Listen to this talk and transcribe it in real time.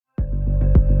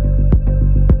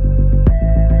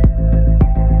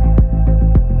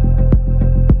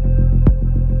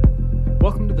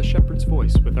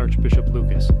Voice with Archbishop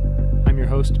Lucas. I'm your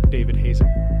host, David Hazen,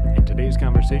 and today's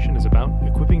conversation is about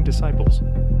equipping disciples.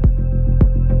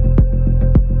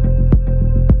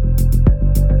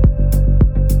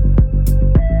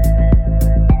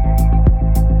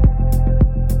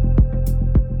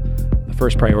 The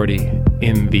first priority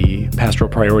in the pastoral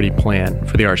priority plan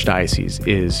for the Archdiocese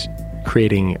is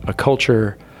creating a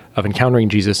culture of encountering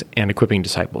Jesus and equipping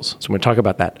disciples. So we're going to talk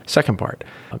about that second part.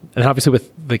 And obviously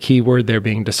with the key word there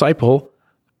being disciple,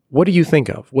 what do you think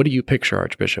of? What do you picture,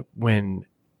 Archbishop, when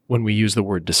we use the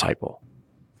word disciple?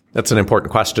 That's an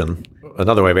important question.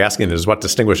 Another way of asking it is what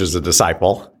distinguishes a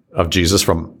disciple of Jesus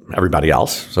from everybody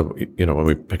else? So, when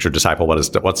we picture disciple,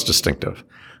 what's distinctive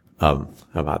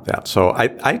about that? So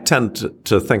I tend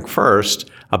to think first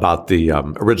about the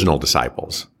original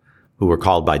disciples who were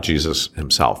called by Jesus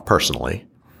himself personally,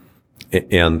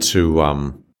 and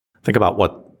to think about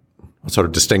what sort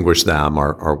of distinguished them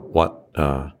or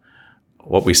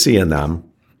what we see in them,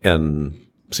 and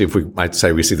see if we might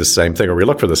say we see the same thing or we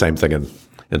look for the same thing in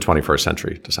 21st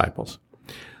century disciples.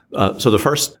 So the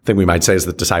first thing we might say is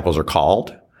that disciples are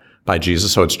called by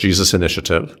Jesus, so it's Jesus'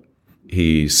 initiative.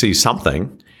 He sees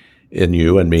something in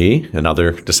you and me and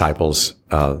other disciples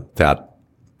that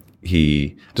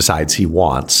he decides he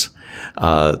wants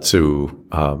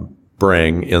to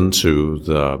bring into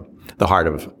the heart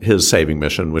of his saving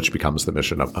mission, which becomes the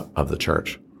mission of the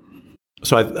church.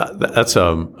 So that's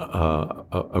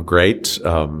a great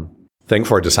thing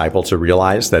for a disciple to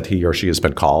realize that he or she has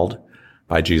been called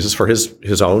by Jesus for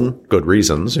his own good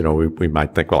reasons. We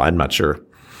might think, well, I'm not sure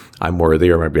I'm worthy,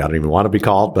 or maybe I don't even want to be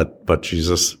called, but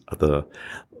Jesus, the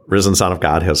risen Son of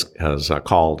God, has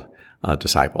called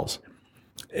disciples,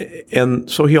 and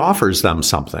so he offers them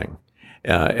something.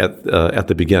 At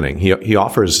the beginning, he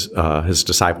offers his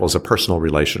disciples a personal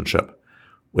relationship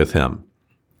with him,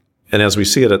 and as we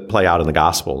see it play out in the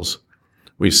Gospels,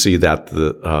 we see that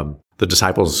the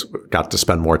disciples got to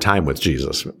spend more time with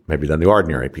Jesus, maybe than the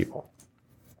ordinary people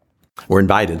were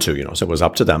invited to. So it was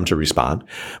up to them to respond,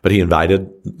 but he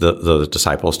invited the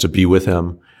disciples to be with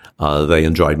him. They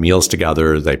enjoyed meals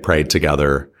together. They prayed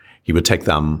together. He would take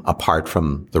them apart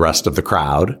from the rest of the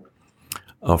crowd,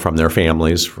 from their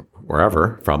families,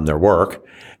 wherever, from their work,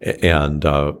 and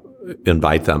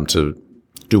invite them to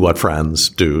do what friends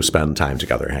do, spend time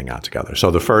together, hang out together.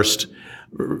 So the first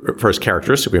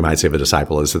characteristic we might say of a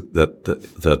disciple is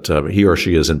that he or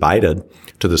she is invited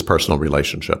to this personal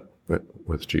relationship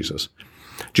with Jesus.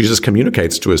 Jesus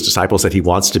communicates to his disciples that he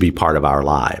wants to be part of our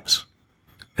lives,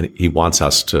 and he wants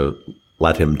us to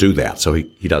let him do that. So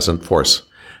he doesn't force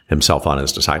himself on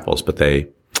his disciples, but they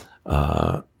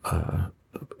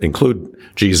include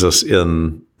Jesus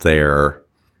in their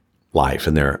life,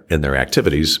 in their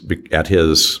activities, at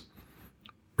his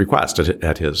request,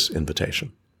 at his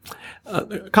invitation.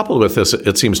 Coupled with this,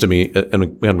 it seems to me,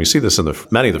 and we see this in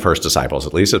many of the first disciples,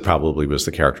 at least it probably was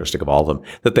the characteristic of all of them,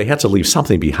 that they had to leave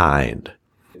something behind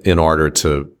in order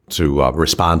to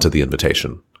respond to the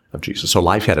invitation of Jesus. So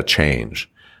life had to change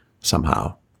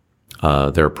somehow.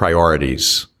 Their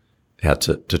priorities had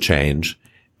to change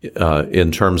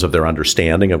in terms of their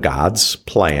understanding of God's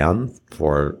plan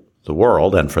for the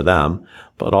world and for them,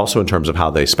 but also in terms of how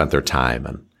they spent their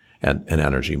time and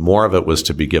energy. More of it was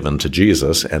to be given to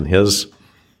Jesus and his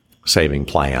saving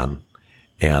plan,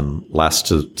 and less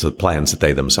to plans that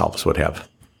they themselves would have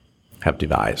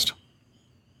devised.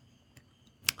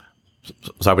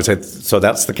 So I would say, so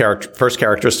that's the first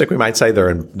characteristic we might say.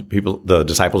 The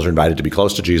disciples are invited to be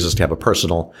close to Jesus, to have a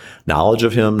personal knowledge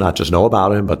of him, not just know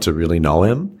about him, but to really know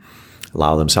him,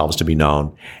 allow themselves to be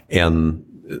known. And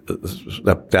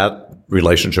that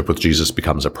relationship with Jesus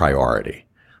becomes a priority.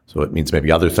 So it means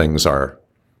maybe other things are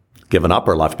given up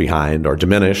or left behind or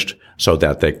diminished, so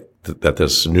that that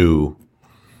this new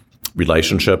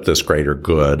relationship, this greater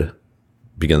good,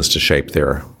 begins to shape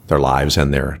their lives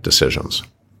and their decisions.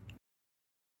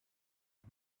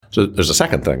 So there's a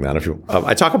second thing then.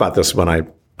 I talk about this when I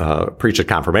preach at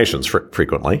confirmations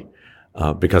frequently,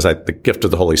 because the gift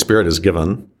of the Holy Spirit is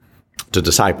given to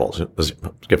disciples.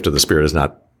 The gift of the Spirit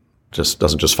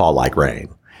doesn't just fall like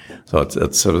rain. So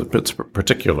it's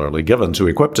particularly given to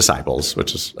equip disciples,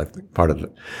 which is, I think, part of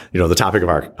the topic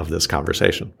of this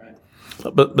conversation.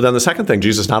 But then the second thing,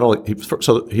 Jesus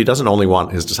he doesn't only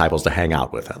want his disciples to hang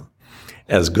out with him,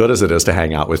 as good as it is to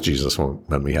hang out with Jesus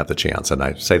when we have the chance, and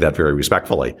I say that very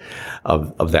respectfully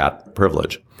of that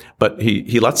privilege. But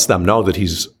he lets them know that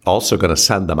he's also going to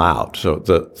send them out.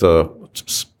 So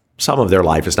some of their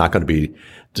life is not going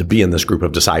to be in this group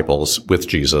of disciples with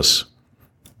Jesus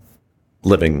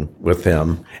living with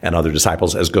him and other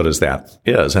disciples, as good as that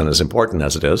is and as important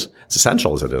as it is, as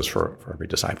essential as it is for every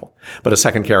disciple. But a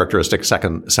second characteristic,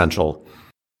 second essential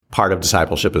part of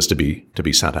discipleship is to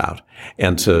be sent out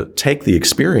and to take the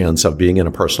experience of being in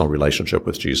a personal relationship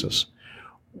with Jesus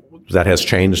that has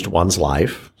changed one's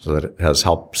life, so that it has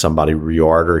helped somebody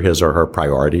reorder his or her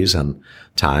priorities and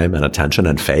time and attention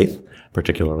and faith,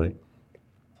 particularly.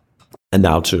 And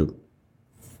now to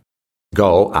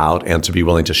go out and to be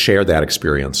willing to share that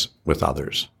experience with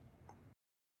others.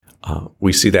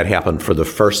 We see that happen for the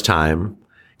first time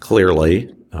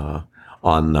clearly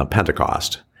on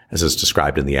Pentecost, as is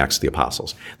described in the Acts of the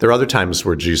Apostles. There are other times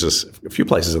where Jesus, a few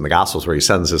places in the Gospels where he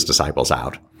sends his disciples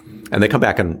out, and they come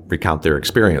back and recount their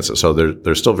experiences. So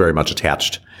they're still very much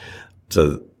attached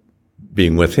to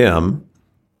being with him,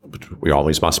 which we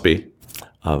always must be.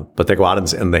 But they go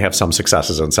out and they have some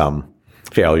successes and some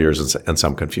failures and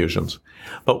some confusions.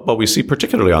 But we see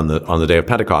particularly on the day of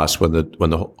Pentecost, when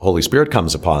the Holy Spirit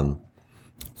comes upon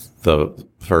the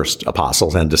first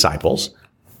apostles and disciples,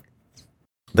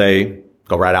 they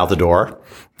go right out the door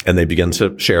and they begin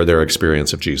to share their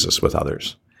experience of Jesus with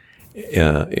others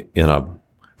in a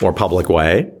more public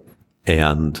way.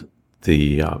 And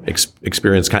the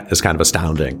experience is kind of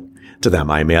astounding to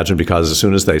them, I imagine, because as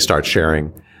soon as they start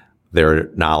sharing their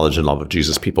knowledge and love of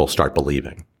Jesus, people start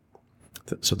believing.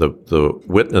 So the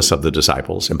witness of the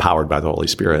disciples, empowered by the Holy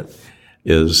Spirit,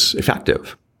 is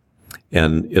effective.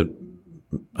 And it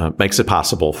makes it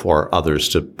possible for others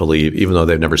to believe, even though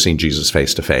they've never seen Jesus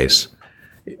face to face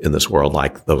in this world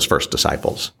like those first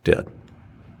disciples did.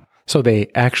 So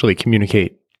they actually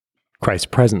communicate Christ's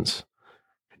presence.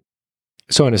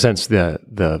 So in a sense, the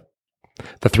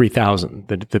 3,000,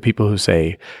 the people who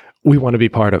say, we want to be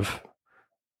part of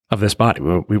this body,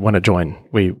 we want to join,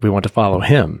 we want to follow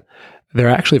him, they're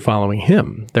actually following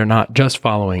him. They're not just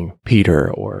following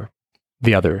Peter or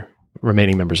the other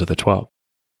remaining members of the 12.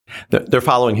 They're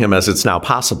following him as it's now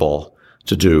possible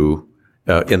to do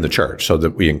in the church, so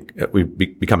that we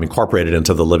become incorporated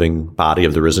into the living body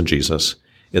of the risen Jesus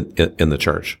in the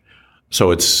church.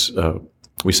 So it's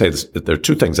we say that there are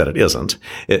two things that it isn't.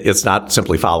 It's not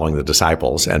simply following the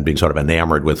disciples and being sort of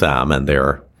enamored with them and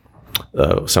their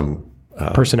some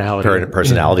personality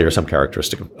or some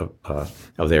characteristic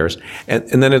of theirs.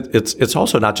 And then it's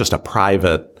also not just a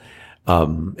private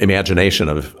imagination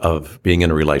of being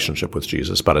in a relationship with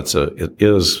Jesus, but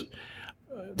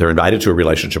they're invited to a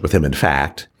relationship with him, in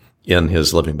fact, in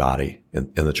his living body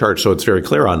in the church. So it's very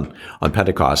clear on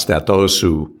Pentecost that those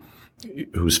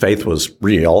whose faith was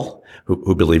real,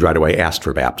 who believed right away, asked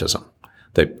for baptism.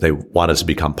 They wanted to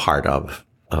become part of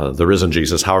the risen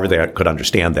Jesus, however they could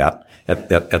understand that at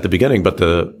the beginning. But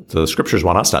the scriptures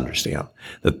want us to understand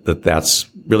that that's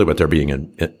really what they're being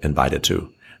invited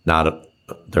to.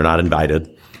 They're not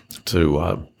invited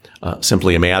to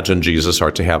simply imagine Jesus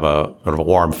or to have a sort of a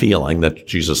warm feeling that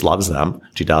Jesus loves them,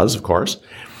 which he does, of course.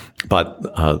 But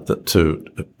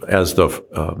as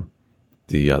the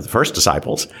first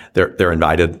disciples, they're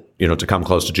invited, to come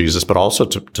close to Jesus, but also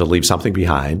to leave something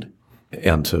behind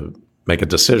and to make a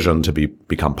decision to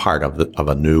become part of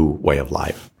a new way of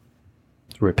life.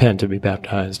 Repent to be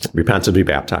baptized. Repent to be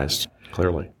baptized,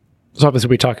 clearly. So obviously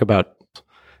we talk about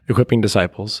equipping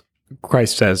disciples.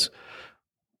 Christ says,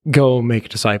 go make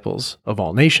disciples of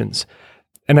all nations.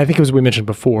 And I think as we mentioned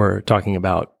before, talking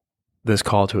about this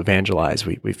call to evangelize,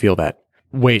 we feel that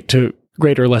weight to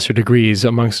greater or lesser degrees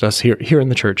amongst us here in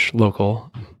the church,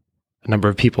 local. A number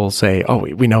of people say, oh,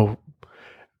 we know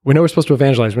we're supposed to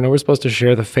evangelize. We know we're supposed to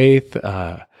share the faith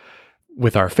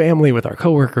with our family, with our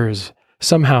coworkers,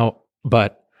 somehow,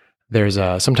 but there's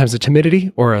sometimes a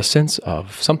timidity or a sense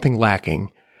of something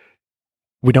lacking.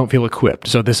 We don't feel equipped.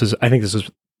 So I think this is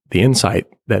the insight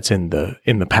that's in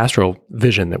the pastoral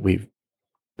vision that we've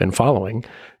been following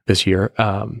this year.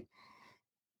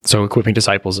 So equipping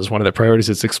disciples is one of the priorities.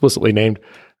 It's explicitly named.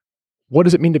 What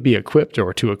does it mean to be equipped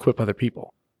or to equip other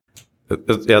people?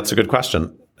 That's a good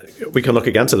question. We can look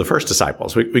again to the first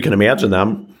disciples. We can imagine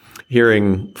them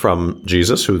hearing from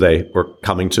Jesus, who they were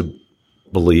be to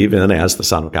believe in as the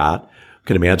Son of God. We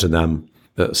can imagine them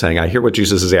saying, I hear what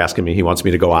Jesus is asking me. He wants me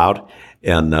to go out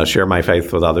and share my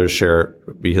faith with others,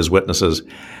 be his witnesses.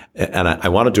 And I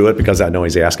want to do it because I know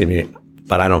he's asking me,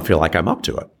 but I don't feel like I'm up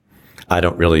to it. I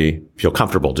don't really feel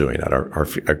comfortable doing it. Or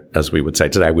as we would say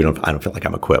today, I don't feel like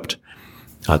I'm equipped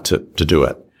to do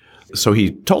it. So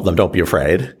he told them, don't be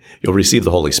afraid. You'll receive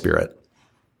the Holy Spirit.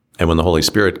 And when the Holy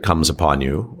Spirit comes upon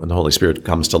you, when the Holy Spirit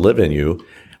comes to live in you,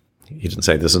 he didn't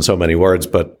say this in so many words,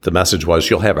 but the message was,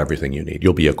 you'll have everything you need.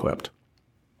 You'll be equipped.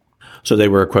 So they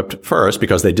were equipped first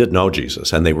because they did know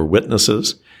Jesus, and they were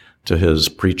witnesses to his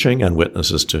preaching and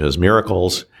witnesses to his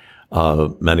miracles.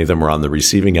 Many of them were on the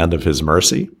receiving end of his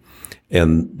mercy.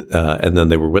 And then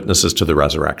they were witnesses to the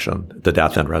resurrection, the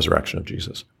death and resurrection of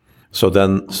Jesus. So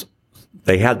then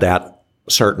they had that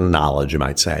certain knowledge, you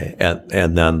might say.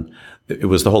 And then it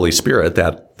was the Holy Spirit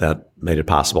that made it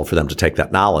possible for them to take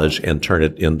that knowledge and turn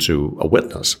it into a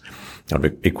witness, and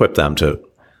equip them to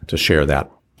share that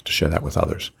with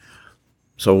others.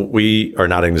 So we are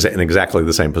not in exactly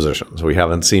the same position. So we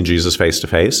haven't seen Jesus face to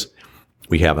face.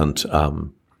 We haven't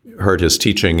heard his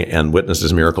teaching and witnessed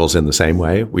his miracles in the same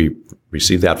way. We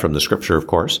receive that from the Scripture, of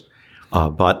course.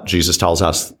 But Jesus tells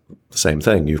us the same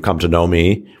thing. You've come to know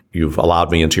me. You've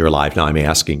allowed me into your life. Now I'm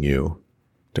asking you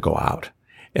to go out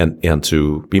and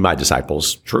to be my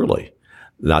disciples, truly.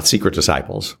 Not secret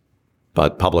disciples,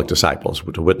 but public disciples,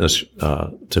 to witness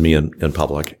to me in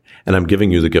public. And I'm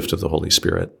giving you the gift of the Holy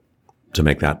Spirit to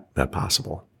make that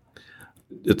possible.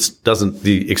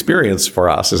 The experience for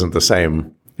us isn't the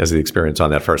same as the experience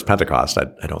on that first Pentecost,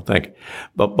 I don't think.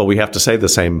 But we have to say the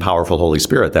same powerful Holy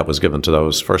Spirit that was given to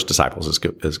those first disciples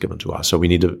is given to us. So we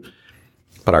need to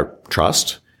put our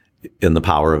trust in the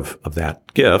power of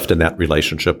that gift and that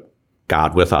relationship,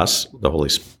 God with us,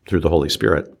 through the Holy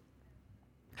Spirit.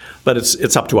 But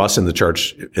it's up to us in the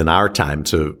church in our time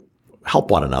to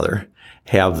help one another,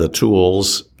 have the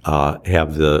tools,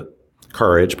 have the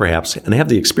courage, perhaps, and have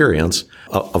the experience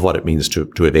of what it means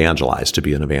to evangelize, to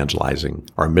be an evangelizing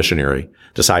or a missionary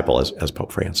disciple, as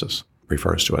Pope Francis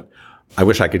refers to it. I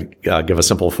wish I could give a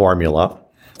simple formula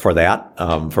for that,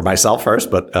 for myself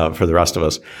first, but for the rest of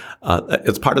us.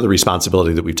 It's part of the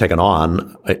responsibility that we've taken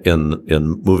on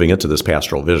in moving into this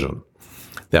pastoral vision,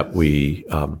 that we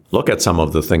look at some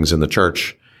of the things in the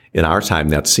church in our time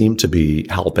that seem to be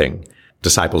helping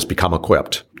disciples become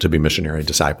equipped to be missionary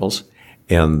disciples,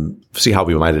 and see how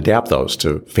we might adapt those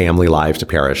to family life, to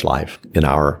parish life in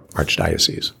our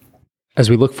archdiocese. As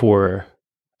we look for,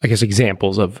 I guess,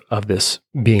 examples of this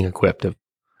being equipped, of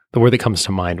the word that comes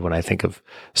to mind when I think of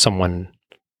someone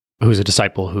who's a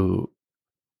disciple who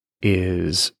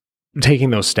is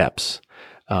taking those steps,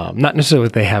 not necessarily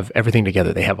that they have everything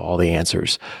together, they have all the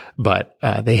answers, but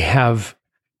they have,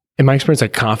 in my experience, a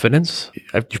confidence.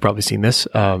 You've probably seen this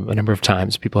a number of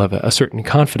times. People have a certain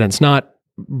confidence, not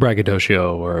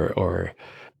braggadocio or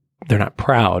they're not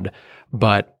proud,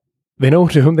 but they know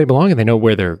to whom they belong and they know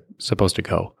where they're supposed to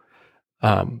go.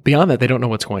 Beyond that, they don't know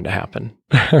what's going to happen.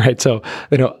 Right? So,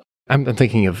 I'm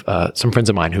thinking of some friends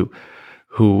of mine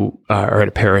who are at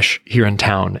a parish here in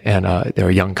town, and they're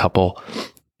a young couple,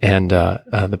 and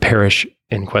the parish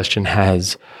in question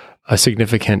has a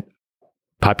significant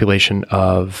population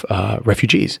of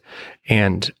refugees.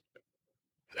 And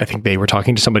I think they were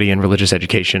talking to somebody in religious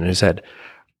education and said,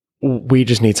 we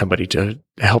just need somebody to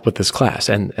help with this class.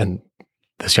 And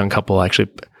this young couple actually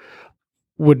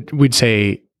we'd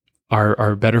say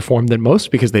are better formed than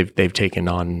most, because they've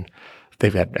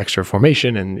had extra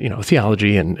formation and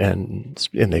theology and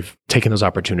they've taken those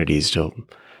opportunities to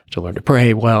learn to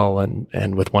pray well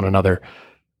and with one another.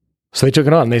 So they took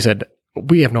it on. They said,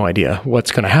 we have no idea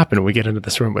what's going to happen when we get into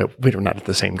this room. We're not at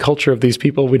the same culture of these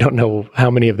people. We don't know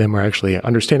how many of them are actually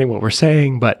understanding what we're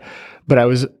saying. But I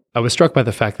was struck by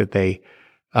the fact that they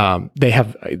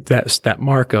have that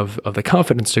mark of the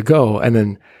confidence to go. And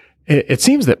then it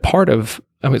seems that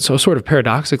so sort of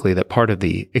paradoxically, that part of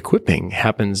the equipping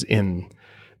happens in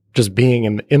just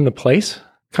being in the place,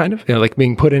 kind of, like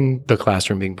being put in the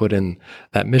classroom, being put in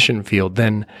that mission field.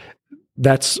 Then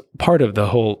that's part of the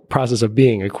whole process of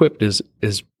being equipped is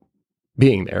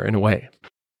being there in a way.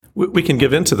 We can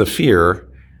give in to the fear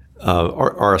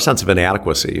or a sense of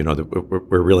inadequacy, that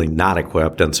we're really not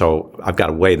equipped. And so I've got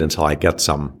to wait until I get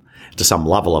to some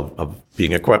level of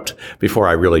being equipped before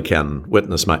I really can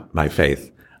witness my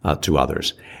faith to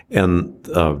others. And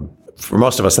for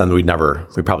most of us, then we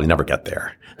probably never get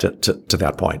there to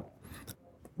that point.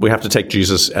 We have to take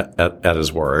Jesus at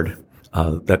his word,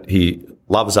 that he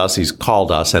loves us, he's called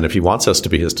us, and if he wants us to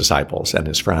be his disciples and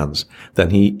his friends, then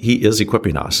he is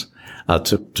equipping us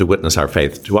to witness our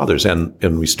faith to others.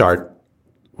 And we start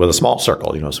with a small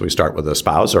circle, so we start with a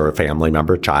spouse or a family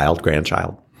member, child,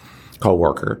 grandchild,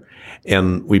 co-worker.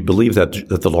 And we believe that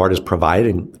the Lord is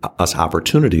providing us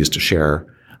opportunities to share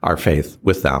our faith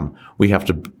with them. We have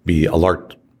to be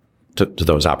alert to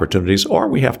those opportunities, or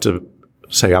we have to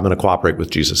say, I'm going to cooperate with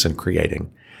Jesus in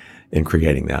creating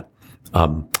that.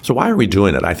 So why are we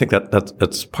doing it? I think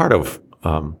that's part of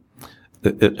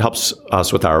it helps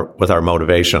us with our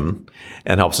motivation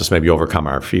and helps us maybe overcome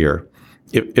our fear.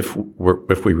 If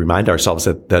we remind ourselves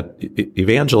that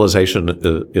evangelization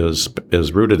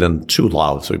is rooted in two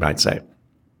loves, we might say.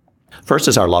 First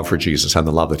is our love for Jesus and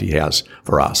the love that he has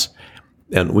for us.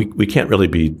 And we can't really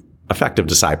be effective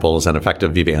disciples and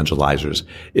effective evangelizers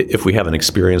if we haven't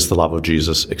experienced the love of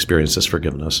Jesus, experienced his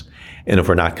forgiveness, and if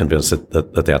we're not convinced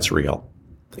that that's real.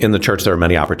 In the church, there are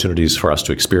many opportunities for us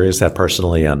to experience that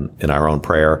personally and in our own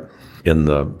prayer, in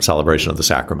the celebration of the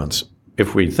sacraments.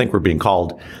 If we think we're being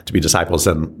called to be disciples,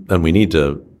 then we need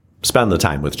to spend the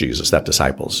time with Jesus that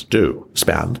disciples do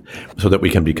spend so that we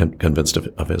can be convinced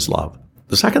of his love.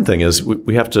 The second thing is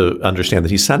we have to understand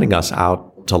that he's sending us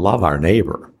out to love our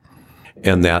neighbor.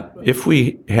 And that if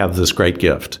we have this great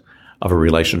gift of a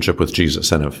relationship with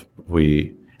Jesus, and if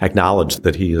we acknowledge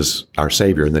that he is our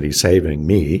Savior and that he's saving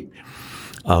me,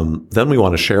 then we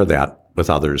want to share that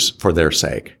with others for their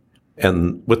sake.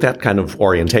 And with that kind of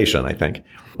orientation, I think,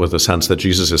 with the sense that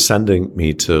Jesus is sending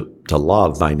me to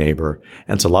love my neighbor,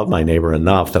 and to love my neighbor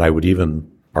enough that I would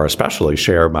even, or especially,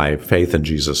 share my faith in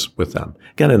Jesus with them.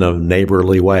 Again, in a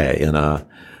neighborly way, in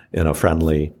a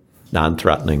friendly,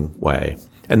 non-threatening way.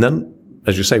 And then,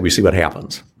 as you say, we see what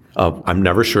happens. I'm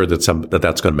never sure that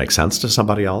that's going to make sense to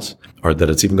somebody else, or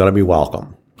that it's even going to be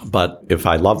welcome. But if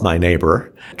I love my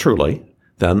neighbor truly,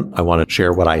 then I want to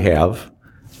share what I have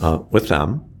with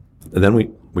them, and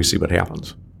then we see what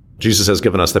happens. Jesus has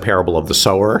given us the parable of the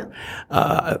sower.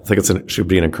 I think it should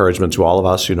be an encouragement to all of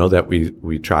us, that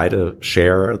we try to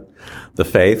share the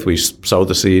faith. We sow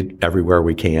the seed everywhere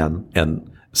we can,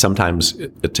 and sometimes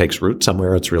it takes root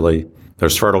somewhere.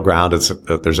 There's fertile ground.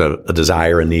 There's a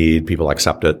desire, a need. People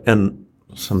accept it, and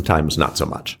sometimes not so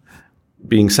much.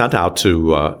 Being sent out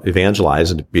to evangelize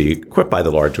and to be equipped by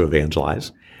the Lord to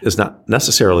evangelize is not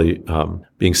necessarily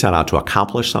being sent out to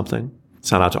accomplish something,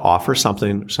 sent out to offer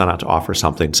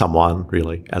something, someone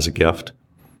really as a gift.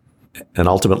 And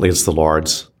ultimately, it's the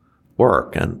Lord's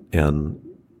work. And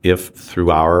if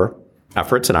through our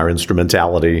efforts and our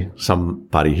instrumentality,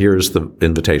 somebody hears the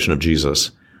invitation of Jesus,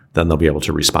 then they'll be able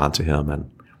to respond to him. And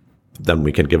then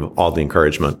we can give all the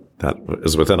encouragement that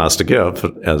is within us to give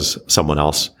as someone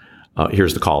else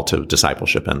hears the call to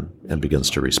discipleship and begins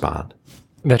to respond.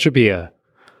 That should be a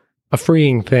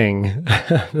freeing thing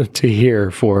to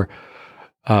hear for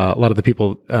a lot of the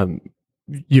people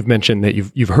you've mentioned that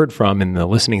you've heard from in the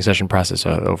listening session process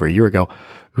over a year ago,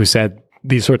 who said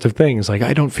these sorts of things like,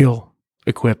 I don't feel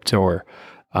equipped, or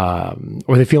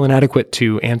they feel inadequate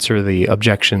to answer the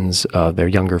objections of their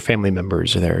younger family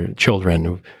members or their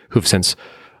children who've since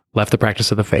left the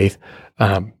practice of the faith.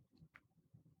 There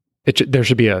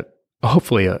should be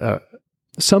hopefully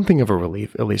something of a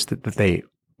relief, at least that they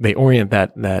orient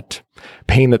that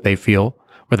pain that they feel,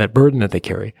 or that burden that they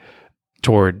carry,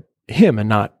 toward him, and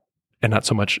not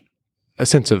so much a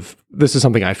sense of, this is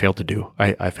something I failed to do,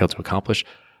 I failed to accomplish.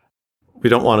 We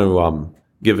don't want to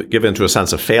give into a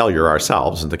sense of failure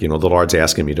ourselves and think, the Lord's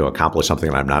asking me to accomplish something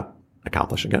and I'm not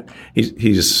accomplishing it.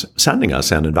 He's sending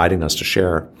us and inviting us to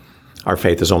share our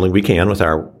faith as only we can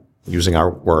using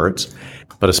our words,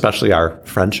 but especially our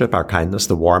friendship, our kindness,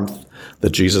 the warmth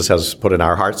that Jesus has put in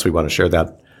our hearts. We want to share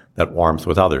that warmth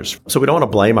with others. So we don't want to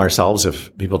blame ourselves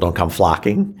if people don't come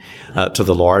flocking to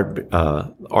the Lord,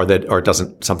 or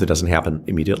something doesn't happen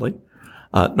immediately.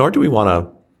 Nor do we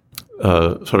want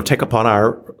to sort of take upon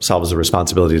ourselves the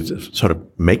responsibility to sort of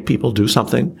make people do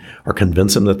something or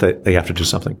convince them that they have to do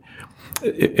something.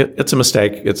 It's a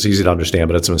mistake. It's easy to understand,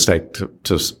 but it's a mistake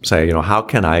to say, how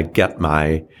can I get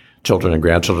my children and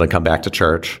grandchildren to come back to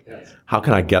church? Yes. How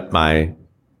can I get my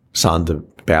son to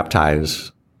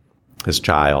baptize his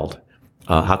child?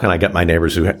 How can I get my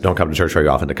neighbors who don't come to church very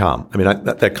often to come? I mean,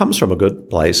 that comes from a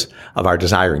good place of our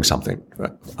desiring something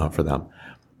for them.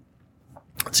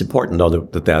 It's important, though,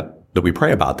 that we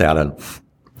pray about that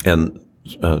and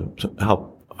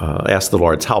help ask the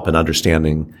Lord's help in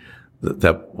understanding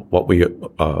that what we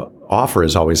offer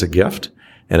is always a gift,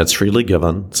 and it's freely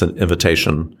given. It's an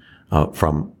invitation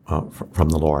from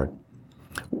the Lord.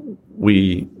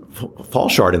 We fall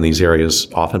short in these areas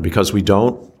often because we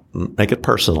don't make it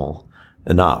personal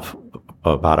enough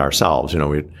about ourselves.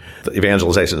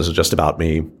 Evangelization isn't just about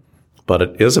me, but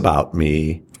it is about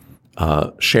me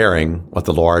sharing what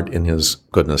the Lord in his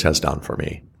goodness has done for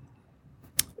me.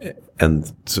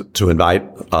 And to invite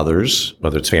others,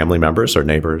 whether it's family members or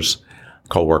neighbors,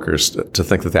 co-workers, to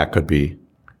think that could be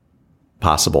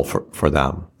possible for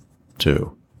them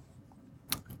too.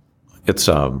 It's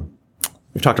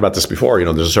we've talked about this before.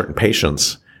 There's a certain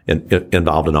patience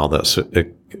involved in all this.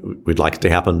 We'd like it to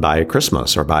happen by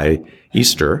Christmas or by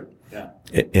Easter,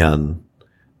 and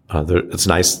it's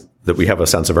nice that we have a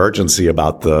sense of urgency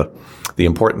about the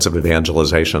importance of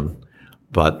evangelization,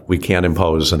 but we can't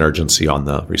impose an urgency on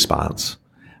the response.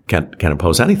 Can't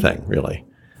impose anything really,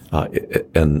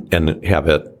 and have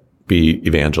it be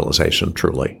evangelization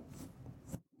truly.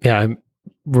 Yeah, I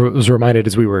was reminded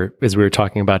as we were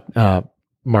talking about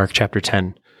Mark chapter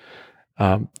 10,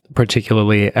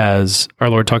 particularly as our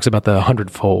Lord talks about the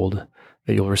 100-fold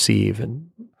that you'll receive, and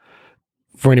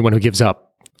for anyone who gives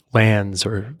up lands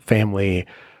or family,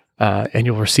 and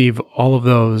you'll receive all of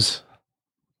those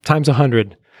times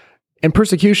 100, and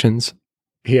persecutions,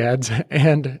 he adds,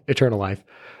 and eternal life.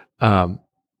 So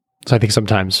I think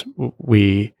sometimes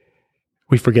we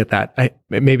forget that.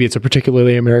 Maybe it's a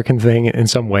particularly American thing in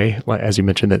some way, like, as you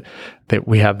mentioned, that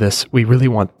we have this. We really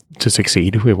want to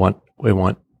succeed. We want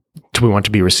to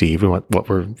be received. We want what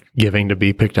we're giving to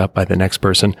be picked up by the next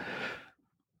person.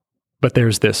 But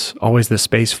there's always this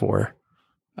space for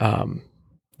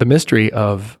the mystery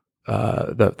of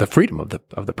the freedom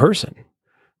of the person.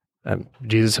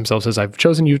 Jesus himself says, "I've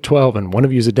chosen you 12, and one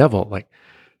of you is a devil." Like,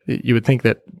 you would think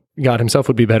that God himself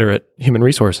would be better at human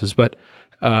resources, but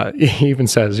he even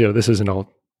says, this isn't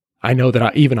all. I know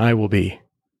that even I will be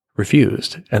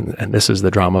refused, and this is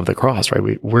the drama of the cross,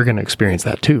 right? We're going to experience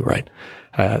that too, right?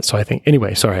 So I think,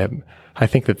 anyway, sorry, I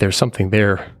think that there's something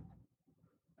there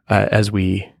as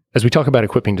we talk about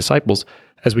equipping disciples,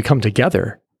 as we come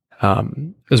together,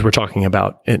 as we're talking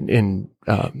about in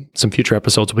some future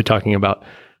episodes, we'll be talking about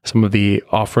some of the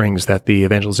offerings that the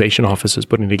evangelization office is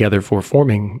putting together for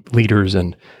forming leaders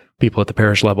and people at the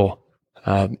parish level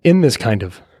in this kind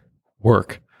of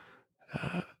work.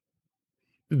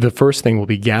 The first thing will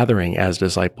be gathering as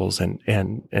disciples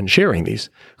and sharing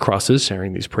these crosses,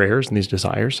 sharing these prayers and these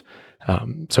desires.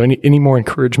 So any more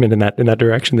encouragement in that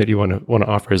direction that you want to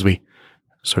offer as we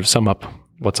sort of sum up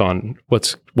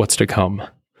what's to come?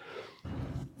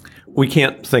 We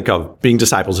can't think of being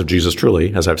disciples of Jesus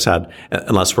truly, as I've said,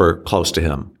 unless we're close to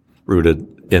him, rooted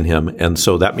in him. And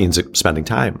so that means spending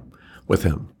time with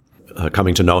him,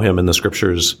 coming to know him in the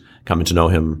scriptures, coming to know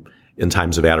him in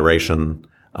times of adoration,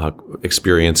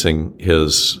 experiencing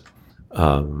his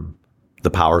the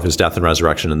power of his death and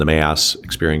resurrection in the Mass,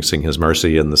 experiencing his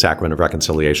mercy in the sacrament of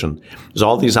reconciliation. There's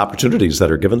all these opportunities that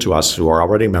are given to us who are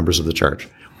already members of the church.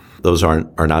 Those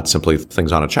are not simply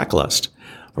things on a checklist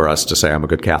for us to say, I'm a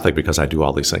good Catholic because I do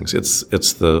all these things.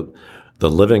 It's the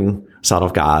living Son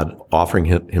of God offering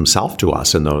himself to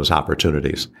us in those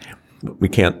opportunities. We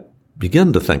can't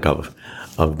begin to think of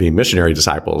being missionary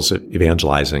disciples,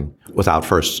 evangelizing, without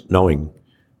first knowing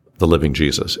the living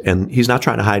Jesus. And he's not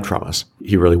trying to hide from us.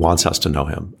 He really wants us to know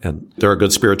him. And there are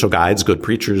good spiritual guides, good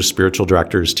preachers, spiritual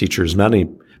directors, teachers, many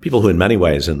people who in many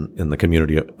ways in the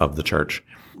community of the church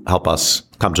help us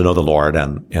come to know the Lord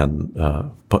and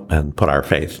put our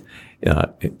faith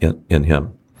in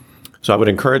him. So I would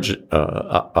encourage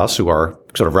us who are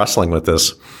sort of wrestling with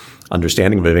this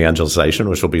understanding of evangelization,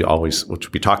 which we'll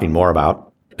be talking more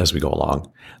about as we go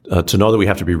along, to know that we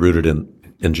have to be rooted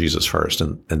in Jesus first,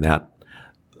 and that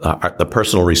the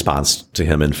personal response to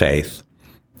him in faith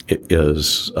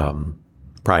is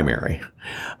primary.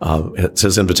 It's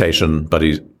his invitation, but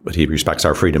he respects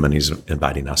our freedom, and he's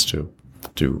inviting us to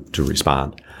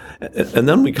respond. And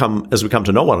then as we come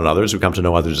to know one another, as we come to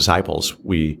know other disciples,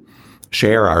 we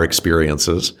share our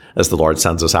experiences as the Lord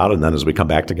sends us out, and then as we come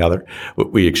back together,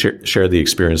 we share the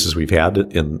experiences we've had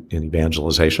in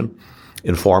evangelization,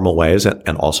 in formal ways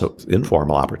and also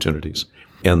informal opportunities,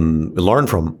 and learn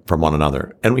from one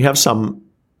another. And we have some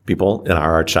people in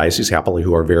our archdiocese, happily,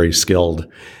 who are very skilled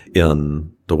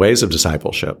in the ways of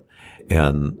discipleship,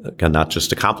 and again, not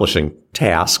just accomplishing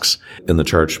tasks in the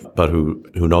church, but who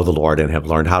know the Lord and have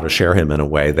learned how to share him in a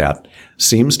way that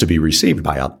seems to be received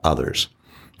by others.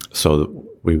 So that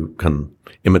we can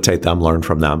imitate them, learn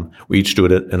from them. We each do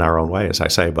it in our own way, as I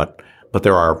say, but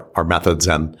there are methods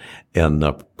and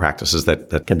practices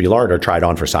that can be learned or tried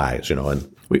on for size,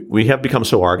 and we have become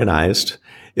so organized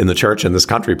in the church in this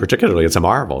country, particularly. It's a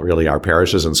marvel, really, our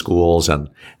parishes and schools and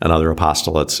other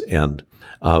apostolates, and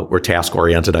we're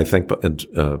task-oriented, I think,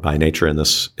 by nature in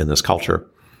this culture.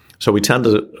 So we tend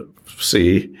to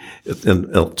see,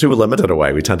 in too limited a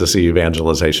way, we tend to see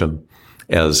evangelization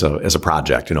as a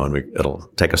project, and it'll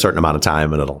take a certain amount of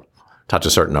time, and it'll touch a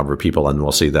certain number of people, and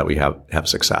we'll see that we have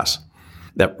success.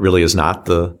 That really is not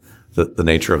the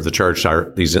nature of the church.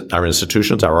 Our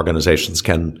institutions, our organizations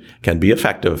can be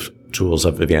effective tools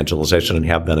of evangelization and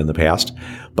have been in the past,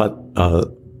 but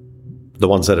the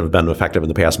ones that have been effective in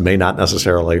the past may not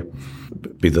necessarily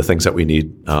be the things that we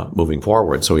need moving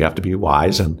forward. So we have to be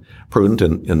wise and prudent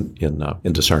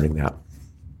in discerning that.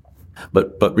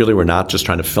 But really, we're not just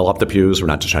trying to fill up the pews. We're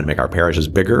not just trying to make our parishes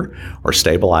bigger or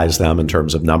stabilize them in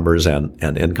terms of numbers and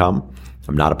income.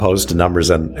 I'm not opposed to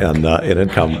numbers and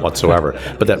income whatsoever.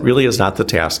 But that really is not the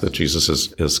task that Jesus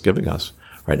is giving us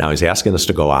right now. He's asking us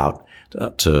to go out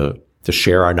to to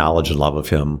share our knowledge and love of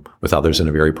him with others in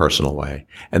a very personal way,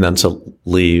 and then to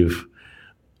leave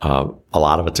a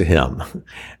lot of it to him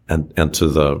and to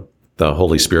the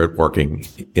Holy Spirit working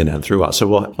in and through us. So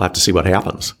we'll have to see what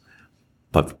happens.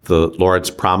 But the Lord's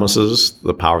promises,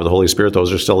 the power of the Holy Spirit,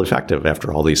 those are still effective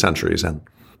after all these centuries. And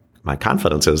my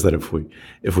confidence is that if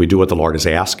we do what the Lord is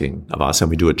asking of us, and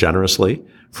we do it generously,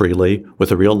 freely,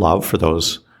 with a real love for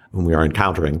those whom we are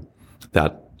encountering,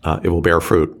 that it will bear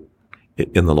fruit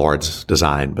in the Lord's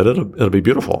design. But it'll be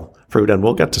beautiful fruit, and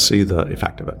we'll get to see the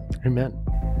effect of it. Amen.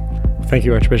 Thank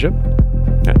you, Archbishop.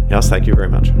 Yes, thank you very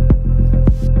much.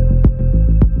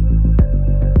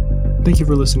 Thank you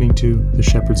for listening to The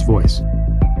Shepherd's Voice.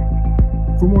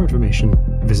 For more information,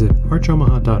 visit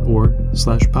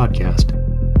archomaha.org/podcast.